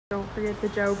forget the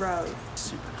Joe Bros.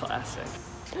 Super classic.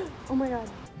 Oh my god.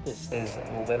 This is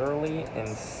literally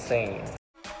insane.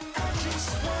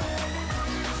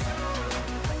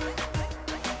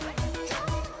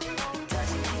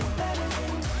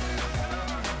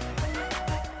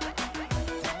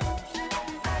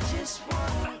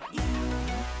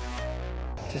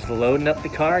 Just loading up the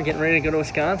car, getting ready to go to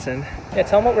Wisconsin. Yeah,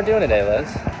 tell them what we're doing today, Liz.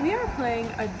 We are playing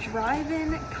a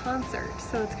drive-in concert.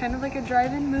 So it's kind of like a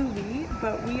drive-in movie,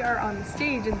 but we are on the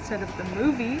stage instead of the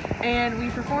movie, and we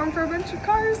perform for a bunch of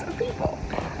cars of people.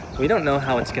 We don't know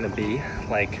how it's gonna be.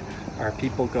 Like, are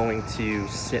people going to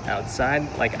sit outside,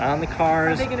 like on the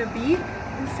cars? Are they gonna beat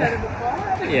instead of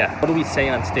applaud? Yeah. What do we say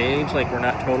on stage? Like, we're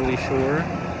not totally sure.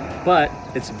 But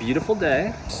it's a beautiful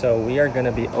day. So we are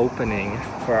gonna be opening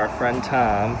for our friend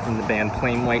Tom from the band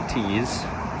Plain White Tees.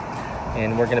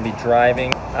 And we're gonna be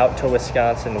driving out to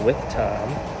Wisconsin with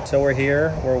Tom. So we're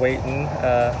here, we're waiting,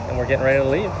 and we're getting ready to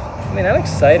leave. I mean, I'm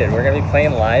excited. We're gonna be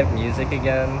playing live music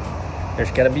again.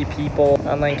 There's gonna be people.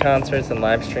 Online concerts and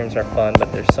live streams are fun,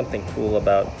 but there's something cool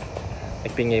about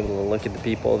like being able to look at the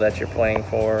people that you're playing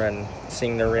for and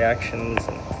seeing their reactions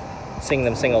and seeing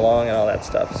them sing along and all that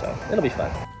stuff. So it'll be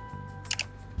fun.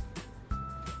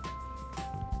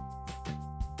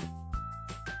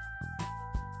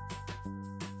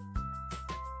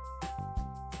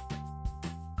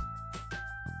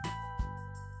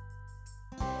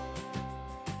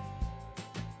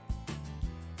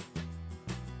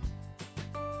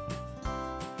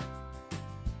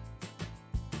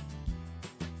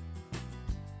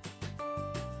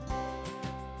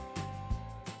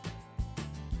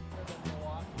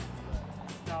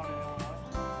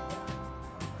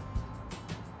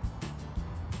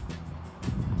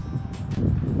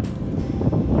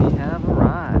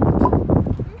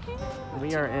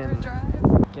 We are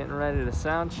getting ready to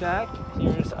sound check.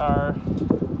 Here's our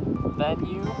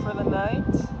venue for the night.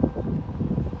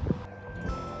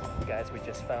 You guys, we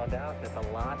just found out that the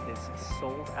lot is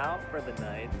sold out for the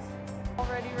night.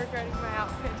 Already regretting my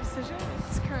outfit decision.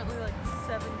 It's currently like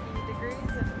 70 degrees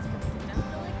and it's going to be down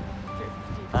to like 50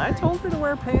 degrees. I told her to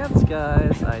wear pants,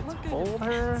 guys. I told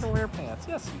her to wear pants.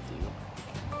 Yes, you do.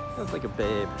 Looks like a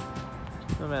babe.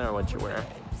 No matter what you wear.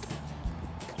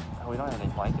 Oh, we don't have any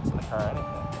blankets in the car or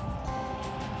anything.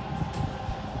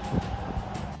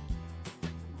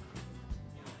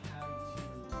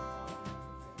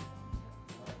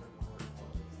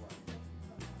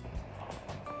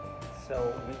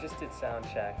 So we just did sound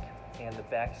check, and the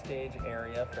backstage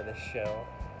area for this show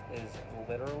is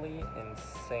literally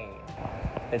insane.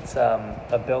 It's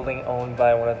a building owned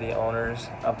by one of the owners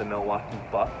of the Milwaukee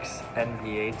Bucks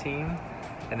NBA team.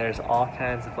 And there's all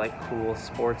kinds of like cool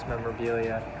sports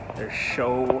memorabilia. There's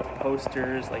show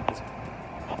posters, like this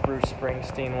Bruce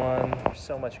Springsteen one. There's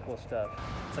so much cool stuff.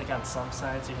 It's like on some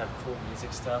sides you have cool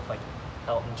music stuff, like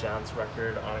Elton John's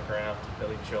record, autographed,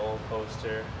 Billy Joel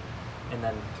poster. And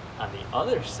then on the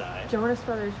other side, Jonas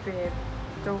Brothers, babe.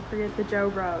 Don't forget the Joe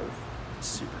Bros.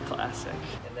 Super classic.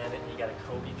 And then you got a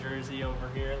Kobe jersey over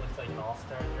here. It looks like an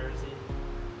all-star jersey.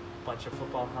 Bunch of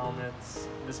football helmets.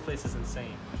 This place is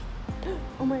insane.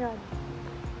 Oh my god.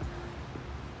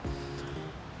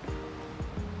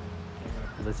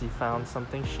 Lizzie found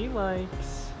something she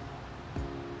likes.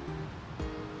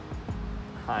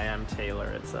 Hi, I'm Taylor,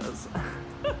 it says.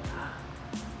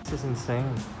 This is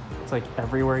insane. It's like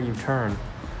everywhere you turn.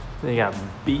 They got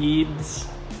Biebs.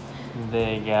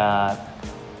 They got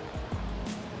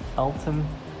Elton.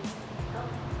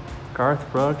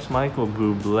 Garth Brooks, Michael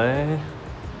Bublé.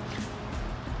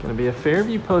 Gonna be a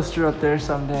Fairview poster up there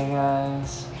someday,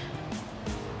 guys.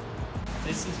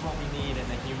 This is what we need in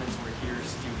the Humans Were Here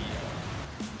studio.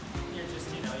 You're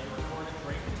just, you record a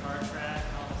great guitar track,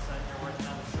 and all of a sudden you're working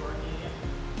on the short game.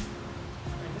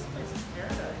 I mean, this place is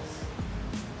paradise.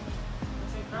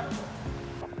 It's incredible.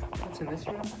 What's in this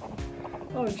room?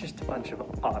 Oh, it's just a bunch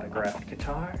of autographed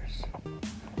guitars.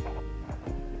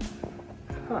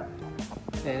 Huh.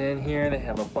 And in here they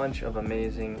have a bunch of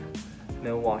amazing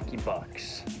Milwaukee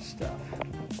Bucks stuff.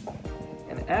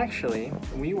 And actually,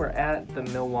 we were at the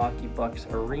Milwaukee Bucks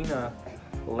arena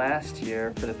last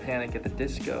year for the Panic at the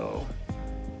Disco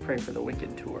Pray for the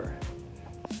Wicked tour.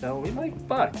 So we like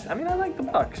Bucks. I mean, I like the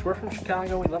Bucks. We're from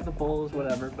Chicago, we love the Bulls,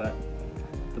 whatever, but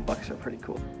the Bucks are pretty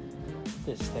cool.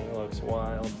 This thing looks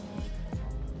wild.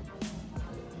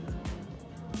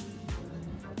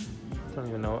 Don't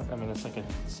even know, I mean, it's like a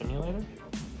simulator?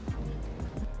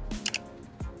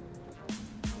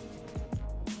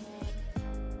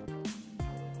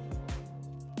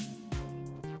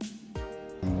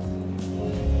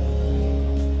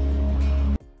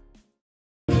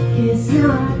 It's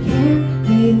not, can't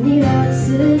leave me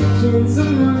oxygen,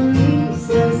 someone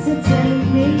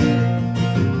entertain me.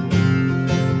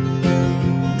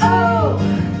 Oh,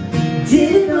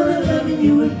 didn't know that loving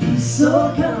you would be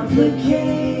so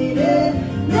complicated.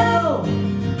 No,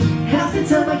 half the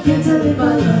time I can't tell if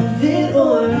I love it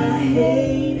or I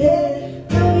hate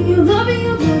it. Loving you, loving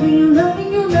you, loving you,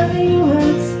 loving you, loving you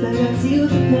hurts, but I feel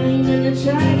the pain and I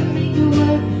try to make it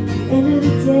work. At the end of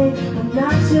the day, I'm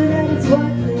not sure that it's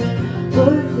worth it,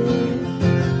 worth it.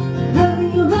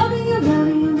 Loving you, loving you,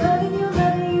 loving you, loving you,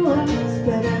 loving you hurts,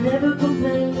 but I never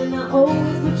complain and I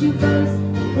always put you first.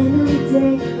 At the end of the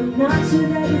day, I'm not sure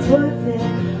that it's worth it,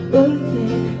 worth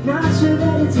it. Not sure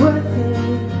that it's worth it.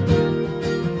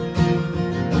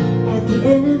 At the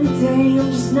end of the day,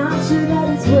 I'm just not sure that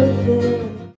it's worth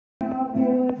it.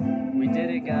 We did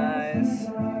it, guys.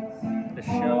 The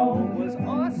show was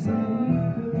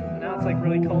awesome. Now it's like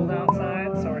really cold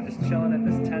outside, so we're just chilling in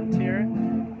this tent here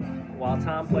while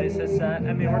Tom plays his set.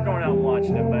 I mean, we're going out and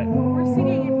watching it, but We're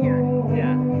singing in here.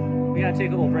 yeah, we gotta take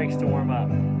little breaks to warm up.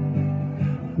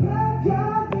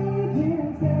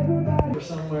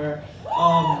 Somewhere,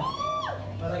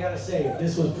 but I gotta say,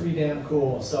 this was pretty damn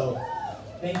cool. So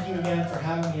thank you again for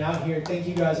having me out here. Thank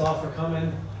you guys all for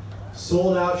coming.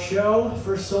 Sold out show,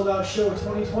 first sold out show of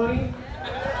 2020.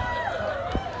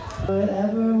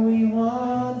 Whatever we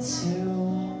want to.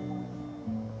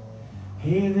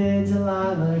 Hey there,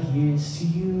 Delilah, here's to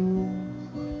you.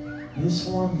 This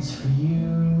one's for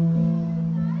you.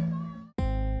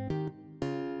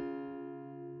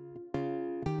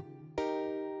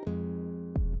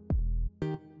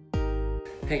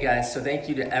 Hey guys, so thank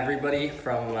you to everybody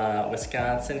from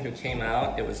Wisconsin who came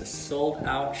out. It was a sold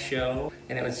out show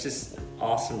and it was just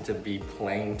awesome to be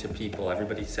playing to people.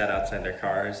 Everybody sat outside their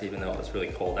cars even though it was really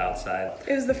cold outside.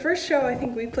 It was the first show I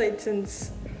think we played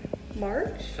since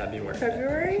March?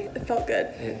 February? It felt good.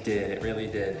 It did, it really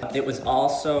did. It was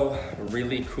also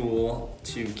really cool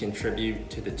to contribute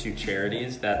to the two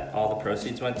charities that all the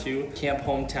proceeds went to. Camp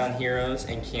Hometown Heroes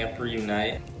and Camp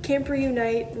Reunite. Camp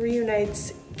Reunite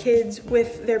reunites kids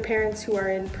with their parents who are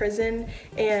in prison,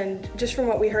 and just from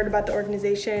what we heard about the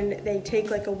organization, they take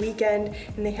like a weekend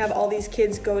and they have all these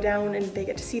kids go down and they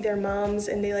get to see their moms,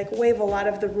 and they like waive a lot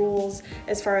of the rules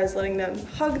as far as letting them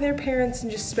hug their parents and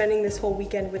just spending this whole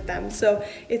weekend with them. So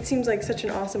it seems like such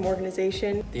an awesome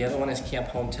organization. The other one is Camp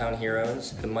Hometown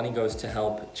Heroes. The money goes to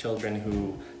help children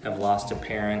who have lost a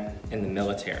parent in the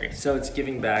military. So it's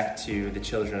giving back to the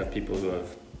children of people who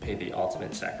have paid the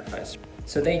ultimate sacrifice.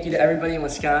 So thank you to everybody in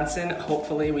Wisconsin.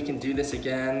 Hopefully we can do this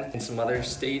again in some other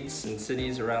states and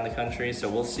cities around the country. So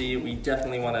we'll see. We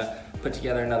definitely want to put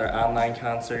together another online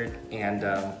concert, and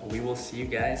we will see you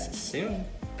guys soon.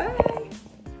 Bye.